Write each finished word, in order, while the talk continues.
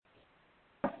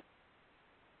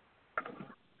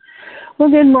Well,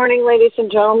 good morning, ladies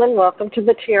and gentlemen. Welcome to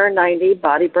the TR90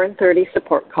 Body Burn 30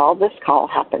 support call. This call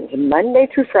happens Monday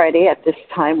through Friday at this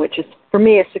time, which is, for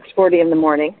me, is 6:40 in the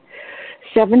morning,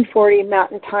 7:40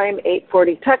 Mountain Time,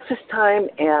 8:40 Texas time,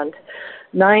 and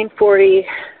 9:40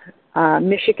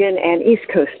 Michigan and East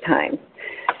Coast time.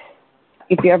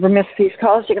 If you ever miss these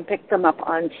calls, you can pick them up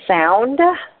on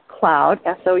SoundCloud,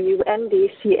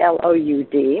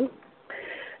 SoundCloud,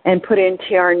 and put in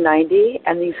TR90,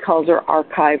 and these calls are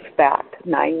archived back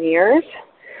 9 years.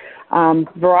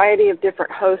 Variety of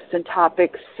different hosts and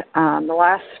topics. The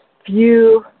last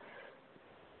few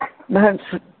months,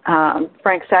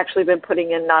 Frank's actually been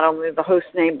putting in not only the host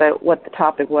name, but what the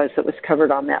topic was that was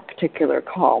covered on that particular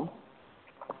call.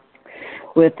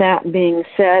 With that being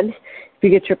said, if you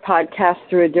get your podcast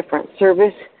through a different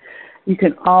service, you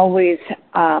can always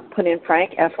put in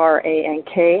Frank,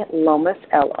 F-R-A-N-K, Lomas,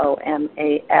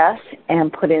 L-O-M-A-S,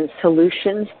 and put in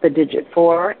solutions, the digit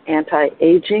 4,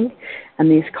 anti-aging, and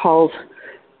these calls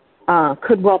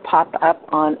could well pop up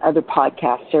on other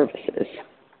podcast services.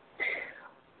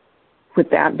 With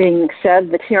that being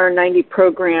said, the TR90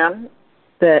 program,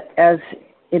 that as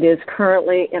it is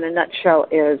currently in a nutshell,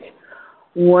 is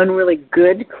one really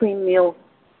good clean meal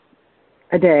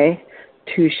a day,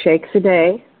 2 shakes a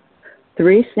day,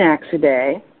 3 snacks a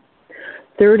day,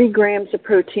 30 grams of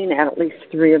protein at least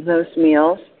 3 of those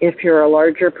meals. If you're a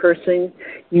larger person,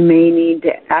 you may need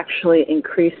to actually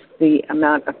increase the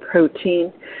amount of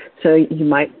protein. So you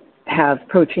might have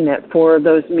protein at 4 of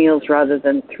those meals rather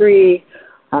than 3.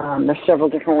 There's several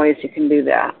different ways you can do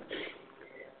that.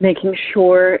 Making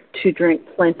sure to drink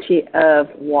plenty of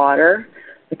water.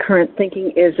 The current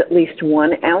thinking is at least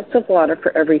 1 ounce of water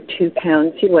for every 2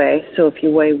 pounds you weigh. So if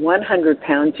you weigh 100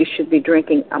 pounds, you should be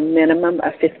drinking a minimum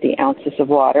of 50 ounces of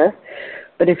water.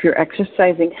 But if you're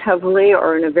exercising heavily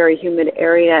or in a very humid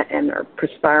area and are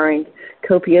perspiring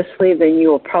copiously, then you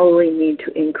will probably need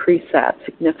to increase that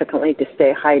significantly to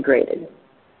stay hydrated.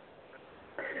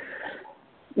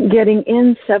 Getting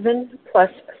in 7+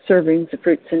 servings of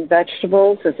fruits and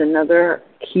vegetables is another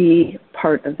key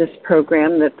part of this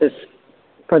program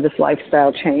for this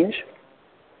lifestyle change.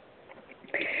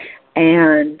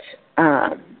 And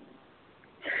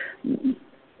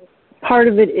part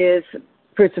of it is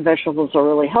fruits and vegetables are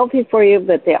really healthy for you,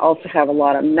 but they also have a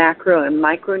lot of macro and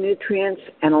micronutrients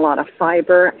and a lot of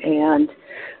fiber, and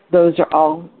those are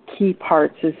all key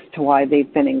parts as to why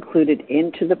they've been included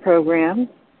into the program.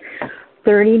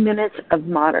 30 minutes of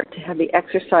moderate to heavy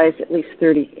exercise, at least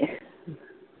 30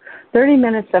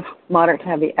 minutes of moderate to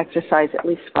heavy exercise at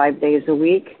least 5 days a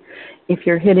week. If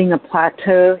you're hitting a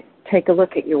plateau, take a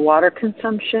look at your water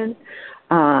consumption.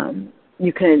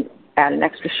 You could add an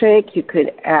extra shake. You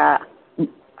could add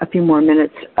a few more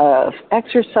minutes of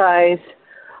exercise.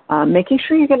 Making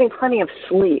sure you're getting plenty of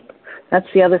sleep.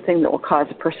 That's the other thing that will cause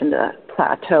a person to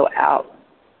plateau out.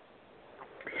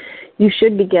 You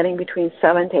should be getting between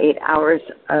 7 to 8 hours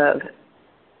of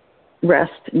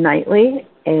rest nightly,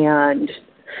 and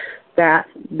that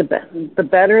the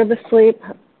better the sleep,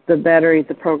 the better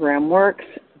the program works.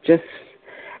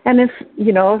 And if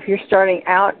you're starting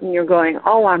out and you're going,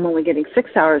 I'm only getting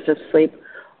 6 hours of sleep,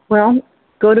 well,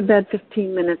 go to bed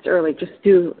 15 minutes early. Just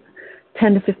do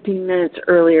 10 to 15 minutes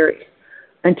earlier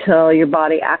until your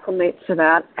body acclimates to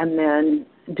that, and then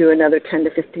do another 10 to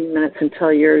 15 minutes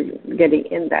until you're getting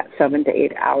in that 7 to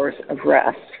 8 hours of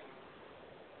rest.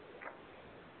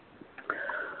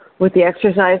 With the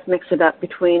exercise, mix it up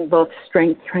between both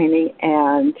strength training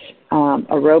and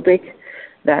aerobic.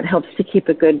 That helps to keep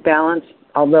a good balance,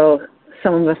 although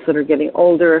some of us that are getting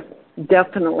older,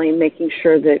 definitely making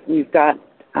sure that you've got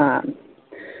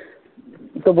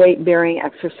the weight-bearing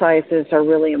exercises are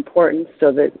really important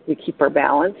so that we keep our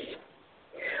balance.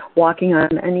 Walking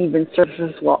on uneven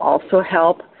surfaces will also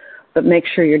help, but make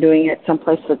sure you're doing it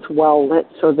someplace that's well lit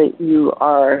so that you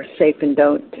are safe and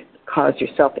don't cause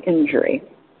yourself injury.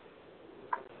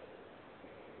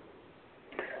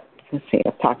 Let's see,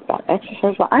 I've talked about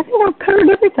exercise. Well, I think I've covered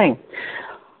everything.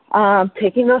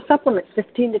 Taking those supplements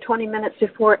 15 to 20 minutes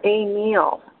before a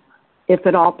meal, if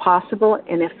at all possible,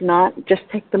 and if not, just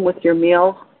take them with your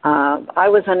meal. I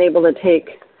was unable to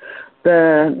take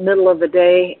the middle of the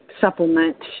day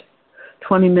supplement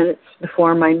 20 minutes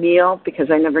before my meal because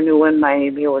I never knew when my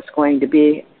meal was going to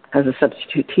be as a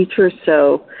substitute teacher,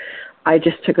 so I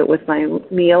just took it with my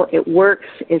meal. It works.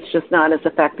 It's just not as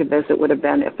effective as it would have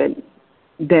been if it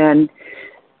been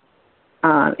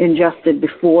ingested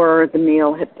before the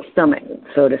meal hit the stomach,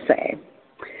 so to say.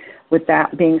 With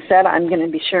that being said, I'm going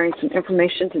to be sharing some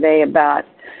information today about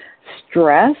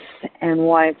stress and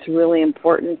why it's really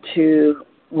important to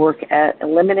work at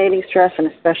eliminating stress,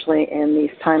 and especially in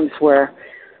these times where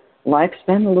life's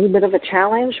been a little bit of a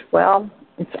challenge, well,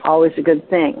 it's always a good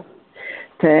thing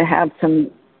to have some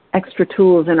extra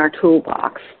tools in our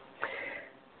toolbox.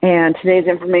 And today's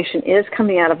information is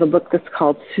coming out of a book that's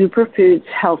called Superfoods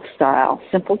Health Style,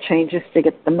 Simple Changes to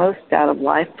Get the Most Out of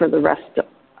Life for the Rest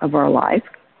of Our Life.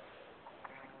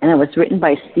 And it was written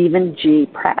by Stephen G.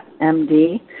 Pratt,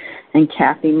 MD, and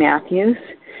Kathy Matthews.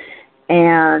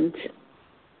 And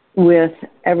with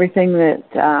everything that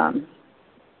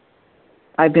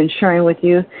I've been sharing with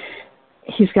you,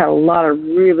 he's got a lot of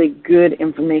really good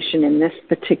information in this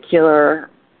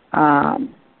particular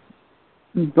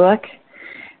book.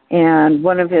 And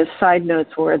one of his side notes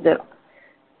were that,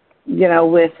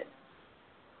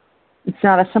 it's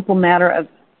not a simple matter of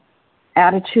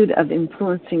attitude of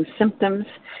influencing symptoms.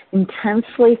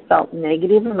 Intensely felt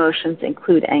negative emotions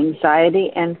include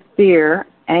anxiety and fear,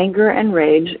 anger and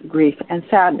rage, grief and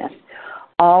sadness.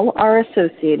 All are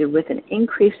associated with an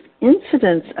increased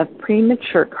incidence of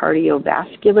premature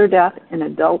cardiovascular death in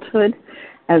adulthood,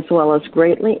 as well as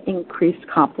greatly increased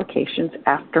complications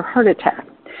after heart attack.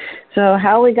 So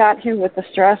how we got here with the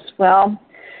stress? Well,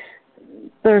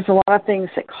 there's a lot of things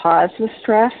that cause the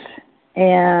stress,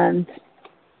 and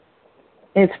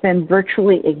it's been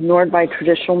virtually ignored by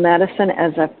traditional medicine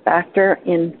as a factor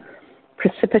in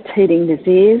precipitating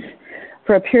disease.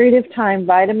 For a period of time,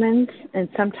 vitamins and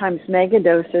sometimes mega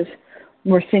doses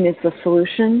were seen as the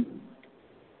solution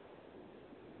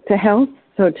to health.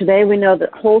 So today we know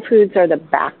that whole foods are the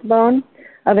backbone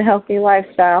of a healthy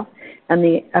lifestyle, and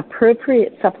the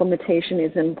appropriate supplementation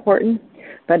is important,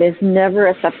 but is never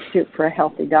a substitute for a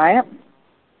healthy diet.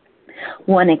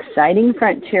 One exciting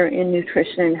frontier in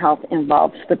nutrition and health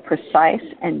involves the precise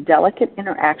and delicate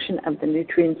interaction of the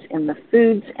nutrients in the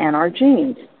foods and our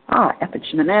genes.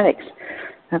 Epigenetics.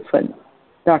 That's what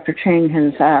Dr. Chang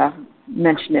has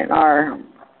mentioned in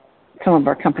some of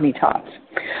our company talks.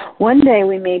 One day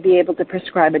we may be able to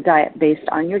prescribe a diet based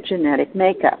on your genetic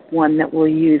makeup, one that will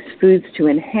use foods to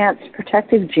enhance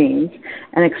protective genes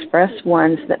and express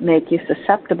ones that make you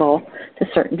susceptible to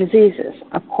certain diseases.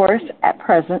 Of course, at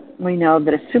present, we know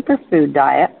that a superfood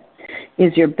diet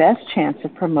is your best chance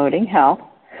of promoting health,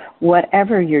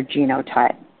 whatever your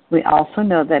genotype. We also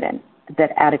know that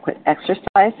adequate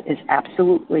exercise is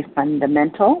absolutely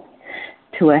fundamental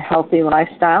to a healthy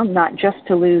lifestyle, not just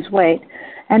to lose weight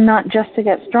and not just to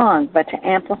get strong, but to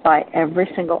amplify every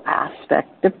single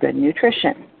aspect of good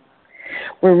nutrition.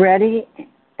 We're ready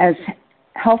as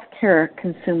healthcare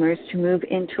consumers to move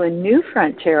into a new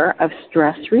frontier of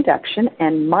stress reduction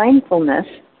and mindfulness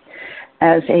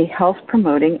as a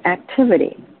health-promoting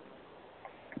activity.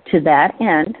 To that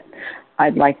end,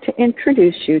 I'd like to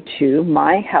introduce you to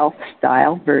my health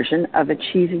style version of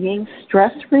achieving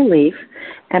stress relief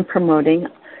and promoting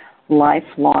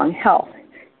lifelong health.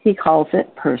 He calls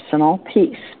it personal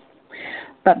peace.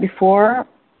 But before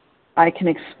I can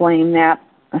explain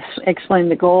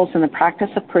the goals and the practice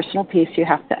of personal peace, you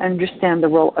have to understand the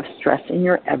role of stress in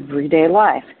your everyday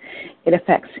life. Its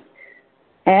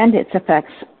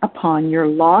effects upon your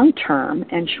long-term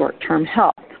and short-term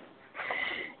health.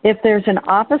 If there's an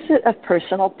opposite of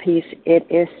personal peace, it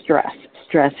is stress.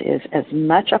 Stress is as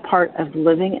much a part of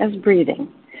living as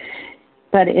breathing,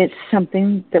 but it's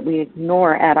something that we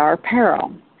ignore at our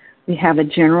peril. We have a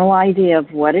general idea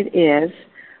of what it is,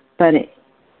 but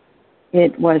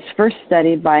it was first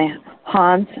studied by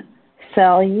Hans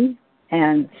Selye,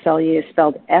 and Selye is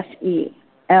spelled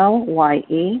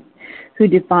Selye, who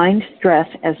defined stress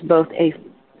as both a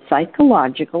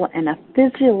psychological and a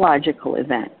physiological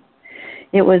event.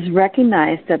 It was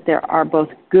recognized that there are both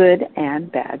good and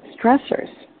bad stressors.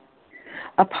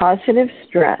 A positive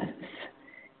stress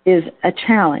is a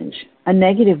challenge. A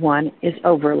negative one is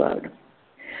overload.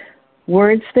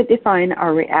 Words that define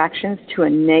our reactions to a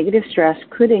negative stress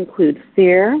could include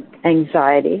fear,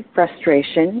 anxiety,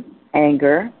 frustration,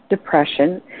 anger,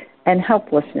 depression, and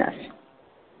helplessness.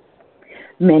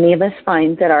 Many of us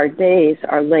find that our days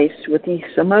are laced with these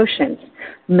emotions.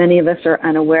 Many of us are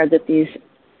unaware that these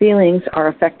feelings are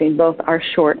affecting both our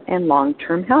short and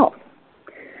long-term health.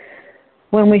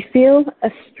 When we feel a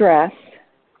stress,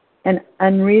 an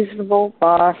unreasonable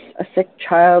boss, a sick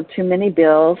child, too many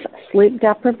bills, sleep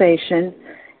deprivation,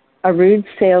 a rude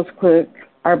sales clerk,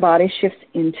 our body shifts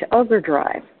into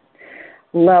overdrive.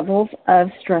 Levels of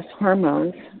stress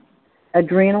hormones,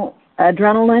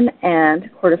 adrenaline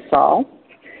and cortisol,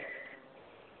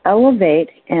 elevate,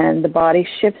 and the body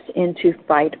shifts into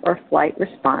fight or flight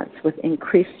response with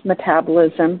increased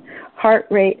metabolism, heart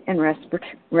rate and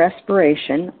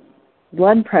respiration,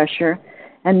 blood pressure,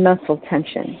 and muscle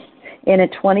tension. In a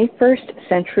 21st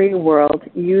century world,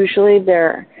 usually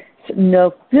there's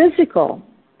no physical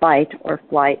fight or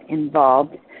flight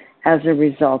involved as a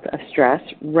result of stress,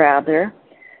 rather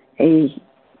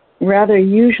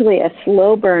usually a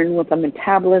slow burn with a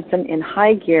metabolism in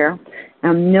high gear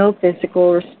and no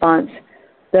physical response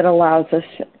that allows us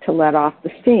to let off the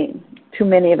steam. Too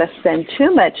many of us spend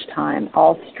too much time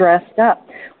all stressed up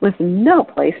with no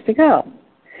place to go.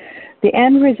 The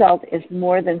end result is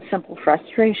more than simple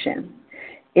frustration.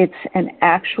 It's an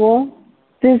actual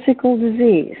physical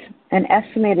disease. An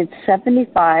estimated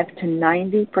 75 to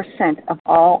 90% of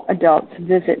all adult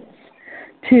visits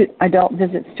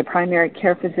to primary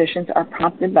care physicians are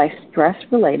prompted by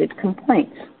stress-related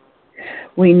complaints.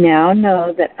 We now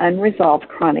know that unresolved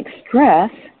chronic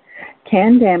stress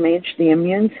can damage the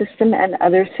immune system and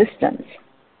other systems.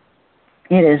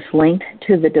 It is linked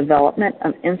to the development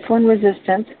of insulin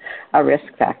resistance, a risk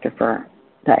factor for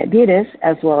diabetes,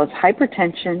 as well as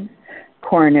hypertension,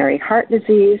 coronary heart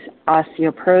disease,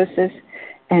 osteoporosis,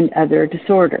 and other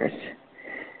disorders.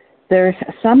 There's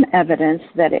some evidence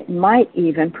that it might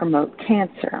even promote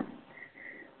cancer.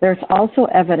 There's also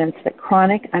evidence that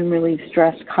chronic unrelieved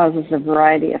stress causes a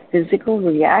variety of physical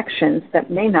reactions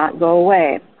that may not go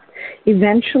away.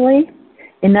 Eventually,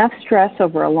 enough stress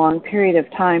over a long period of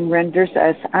time renders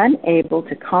us unable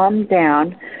to calm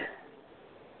down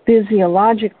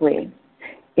physiologically.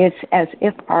 It's as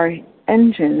if our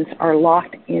engines are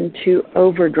locked into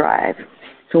overdrive.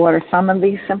 So what are some of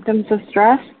these symptoms of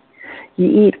stress?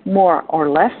 You eat more or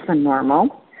less than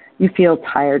normal. You feel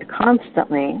tired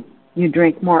constantly. You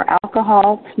drink more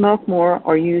alcohol, smoke more,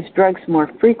 or use drugs more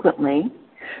frequently.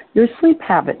 Your sleep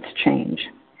habits change.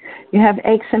 You have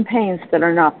aches and pains that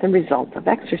are not the result of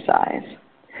exercise.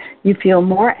 You feel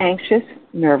more anxious,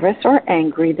 nervous, or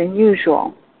angry than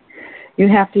usual. You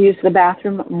have to use the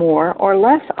bathroom more or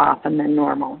less often than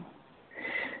normal.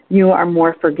 You are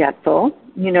more forgetful.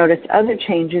 You notice other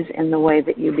changes in the way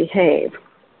that you behave.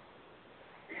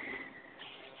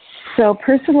 So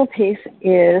personal peace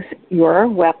is your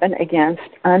weapon against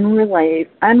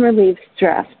unrelieved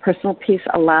stress. Personal peace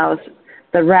allows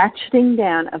the ratcheting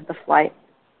down of the fight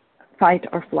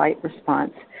or flight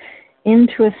response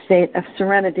into a state of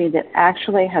serenity that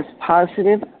actually has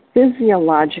positive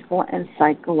physiological and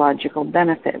psychological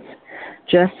benefits,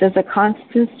 just as a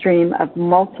constant stream of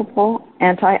multiple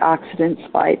antioxidants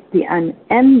fight the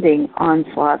unending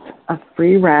onslaughts of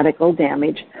free radical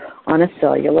damage on a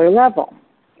cellular level.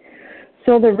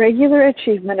 So the regular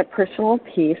achievement of personal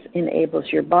peace enables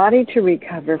your body to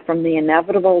recover from the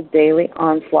inevitable daily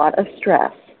onslaught of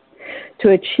stress. To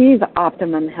achieve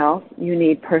optimum health, you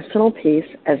need personal peace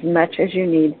as much as you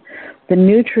need the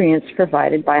nutrients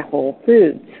provided by whole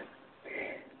foods.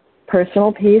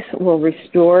 Personal peace will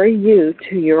restore you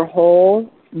to your whole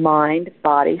mind,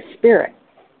 body, spirit.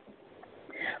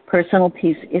 Personal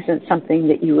peace isn't something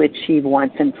that you achieve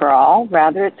once and for all.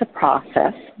 Rather, it's a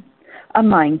process, a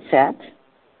mindset,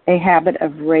 a habit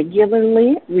of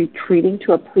regularly retreating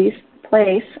to a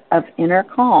place of inner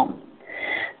calm.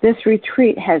 This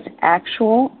retreat has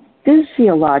actual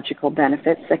physiological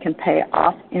benefits that can pay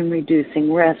off in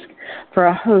reducing risk for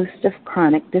a host of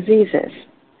chronic diseases.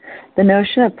 The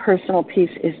notion of personal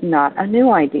peace is not a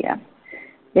new idea.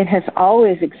 It has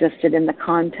always existed in the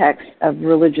context of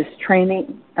religious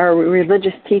training or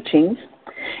religious teachings,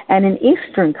 and in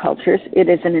Eastern cultures, it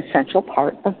is an essential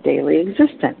part of daily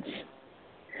existence.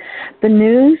 The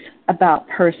news about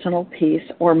personal peace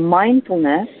or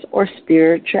mindfulness or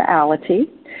spirituality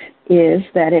is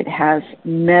that it has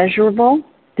measurable,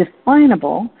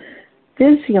 definable,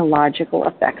 physiological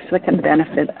effects that can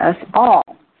benefit us all.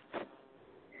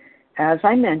 As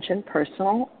I mentioned,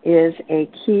 personal is a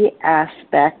key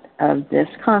aspect of this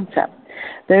concept.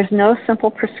 There's no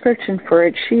simple prescription for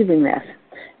achieving this.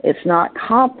 It's not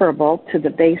comparable to the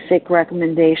basic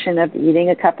recommendation of eating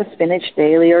a cup of spinach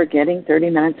daily or getting 30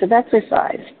 minutes of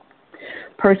exercise.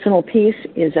 Personal peace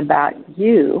is about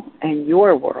you and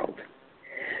your world.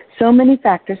 So many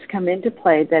factors come into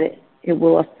play that it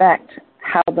will affect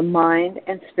how the mind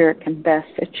and spirit can best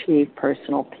achieve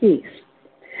personal peace.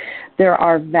 There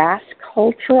are vast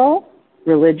cultural,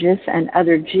 religious, and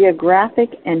other geographic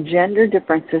and gender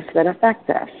differences that affect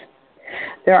us.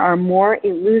 There are more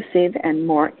elusive and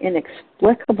more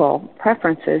inexplicable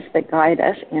preferences that guide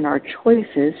us in our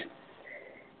choices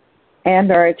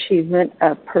and our achievement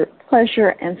of pleasure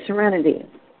and serenity.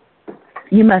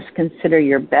 You must consider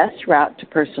your best route to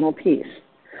personal peace.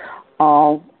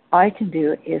 All I can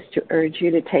do is to urge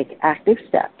you to take active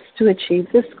steps to achieve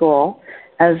this goal,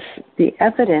 as the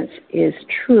evidence is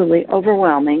truly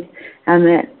overwhelming and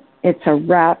that it's a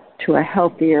route to a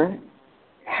healthier,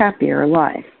 happier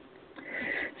life.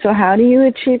 So how do you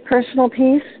achieve personal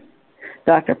peace?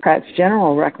 Dr. Pratt's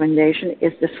general recommendation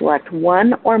is to select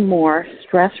one or more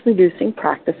stress-reducing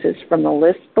practices from the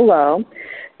list below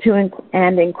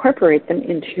and incorporate them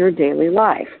into your daily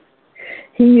life.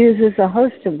 He uses a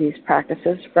host of these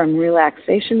practices, from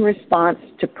relaxation response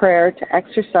to prayer to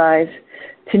exercise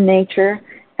to nature,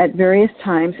 at various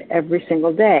times every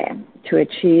single day to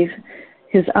achieve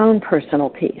his own personal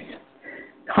peace.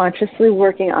 Consciously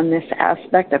working on this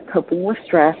aspect of coping with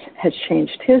stress has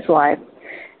changed his life,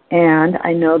 and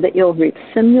I know that you'll reap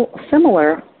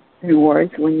similar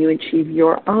rewards when you achieve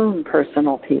your own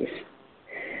personal peace.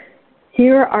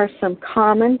 Here are some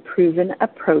common proven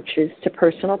approaches to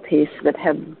personal peace that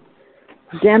have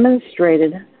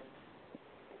demonstrated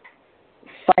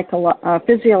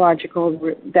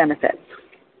physiological benefits.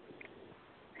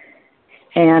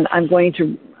 And I'm going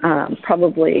to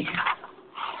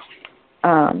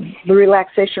the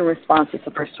relaxation response is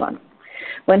the first one.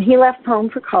 When he left home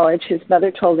for college, his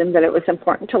mother told him that it was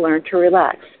important to learn to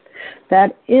relax.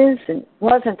 That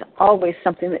wasn't always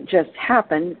something that just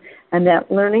happened, and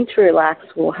that learning to relax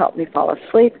will help me fall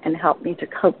asleep and help me to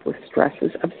cope with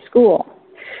stresses of school.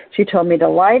 She told me to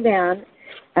lie down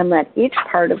and let each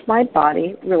part of my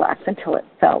body relax until it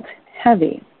felt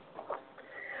heavy.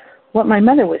 What my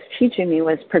mother was teaching me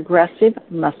was progressive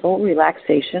muscle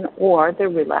relaxation, or the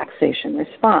relaxation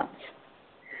response.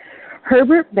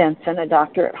 Herbert Benson, a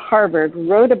doctor at Harvard,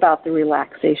 wrote about the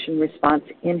relaxation response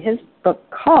in his book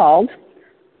called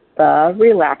The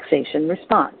Relaxation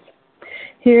Response.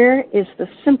 Here is the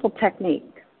simple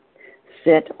technique.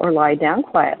 Sit or lie down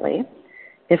quietly.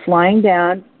 If lying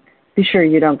down, be sure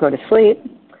you don't go to sleep.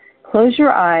 Close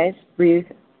your eyes, breathe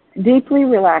deeply,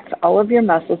 relax all of your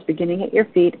muscles beginning at your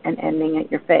feet and ending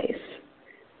at your face.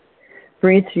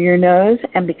 Breathe through your nose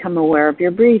and become aware of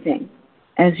your breathing.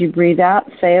 As you breathe out,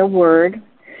 say a word.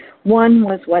 One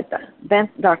was what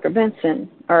Dr. Benson,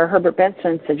 or Herbert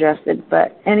Benson, suggested,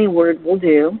 but any word will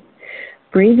do.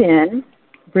 Breathe in,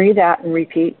 breathe out, and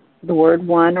repeat the word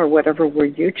one or whatever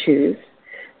word you choose.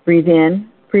 Breathe in,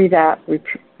 breathe out,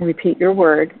 repeat your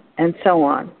word, and so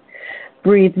on.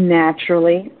 Breathe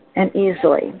naturally and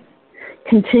easily.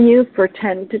 Continue for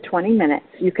 10 to 20 minutes.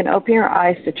 You can open your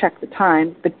eyes to check the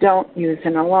time, but don't use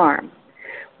an alarm.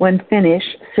 When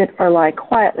finished, sit or lie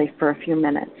quietly for a few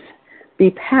minutes. Be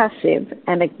passive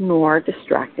and ignore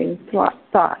distracting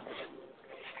thoughts.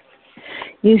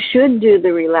 You should do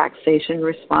the relaxation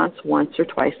response once or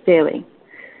twice daily.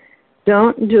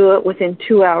 Don't do it within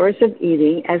 2 hours of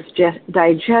eating, as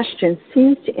digestion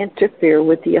seems to interfere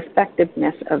with the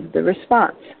effectiveness of the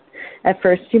response. At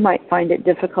first, you might find it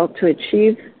difficult to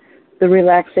achieve the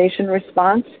relaxation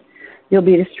response. You'll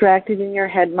be distracted and your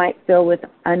head might fill with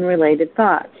unrelated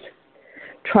thoughts.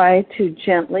 Try to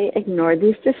gently ignore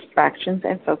these distractions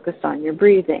and focus on your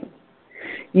breathing.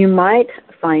 You might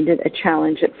find it a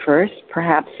challenge at first.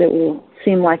 Perhaps it will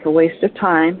seem like a waste of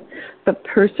time, but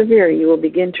persevere. You will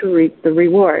begin to reap the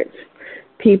rewards.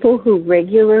 People who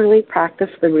regularly practice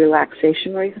the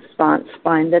relaxation response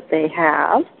find that they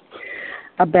have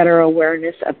a better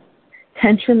awareness of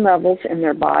tension levels in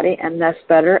their body and thus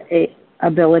better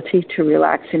ability to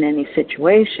relax in any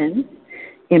situation,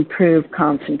 improve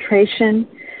concentration,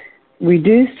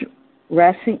 reduce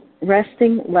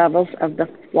resting levels of the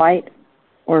fight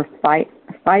or flight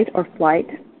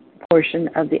portion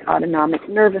of the autonomic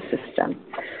nervous system.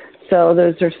 So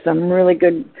those are some really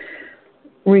good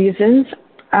reasons.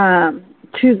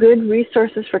 2 good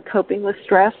resources for coping with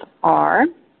stress are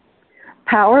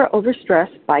Power Over Stress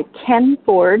by Ken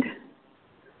Ford,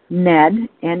 NED,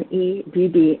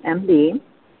 N-E-D-D, M-D,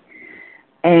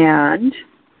 and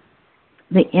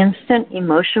The Instant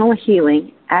Emotional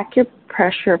Healing,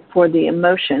 Acupressure for the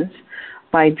Emotions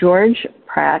by George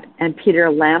Pratt and Peter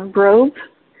Lambrove.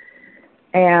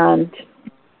 And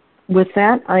with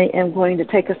that, I am going to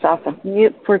take us off of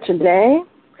mute for today.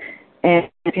 And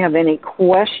if you have any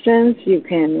questions, you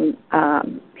can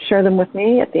share them with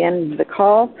me at the end of the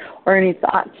call, or any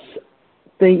thoughts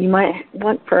that you might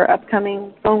want for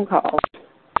upcoming phone calls.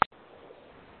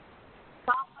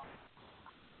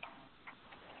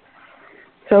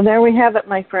 So there we have it,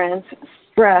 my friends,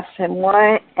 stress and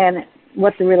why and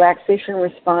what the relaxation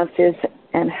response is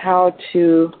and how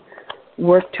to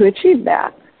work to achieve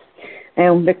that.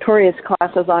 And Victoria's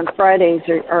classes on Fridays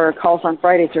or calls on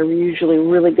Fridays are usually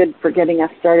really good for getting us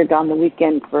started on the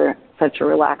weekend for such a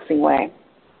relaxing way.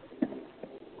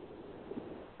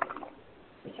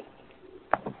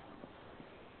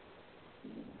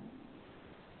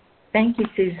 Thank you,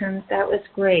 Susan. That was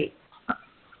great.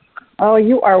 Oh,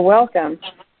 you are welcome.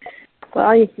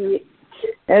 Well,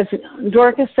 as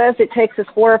Dorcas says, it takes us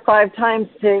 4 or 5 times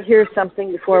to hear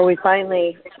something before we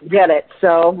finally get it.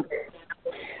 So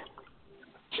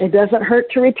It doesn't hurt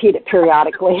to repeat it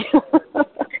periodically.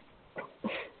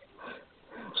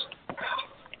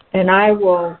 And I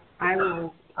will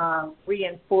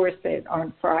reinforce it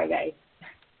on Friday.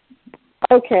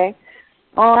 Okay.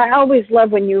 I always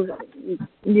love when you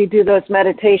do those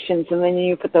meditations and then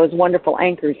you put those wonderful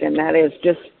anchors in. That is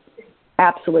just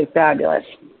absolutely fabulous.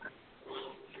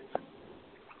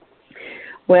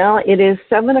 Well, it is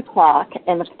 7 o'clock,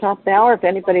 and at the top of the hour, if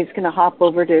anybody's going to hop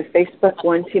over to Facebook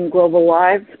One Team Global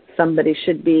Live, somebody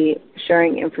should be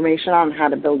sharing information on how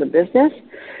to build a business.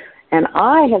 And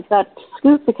I have got to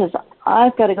scoot because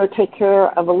I've got to go take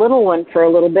care of a little one for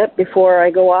a little bit before I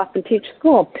go off and teach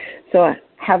school. So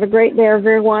have a great day,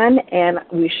 everyone, and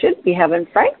we should be having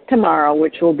Frank tomorrow,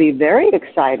 which will be very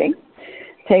exciting.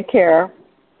 Take care.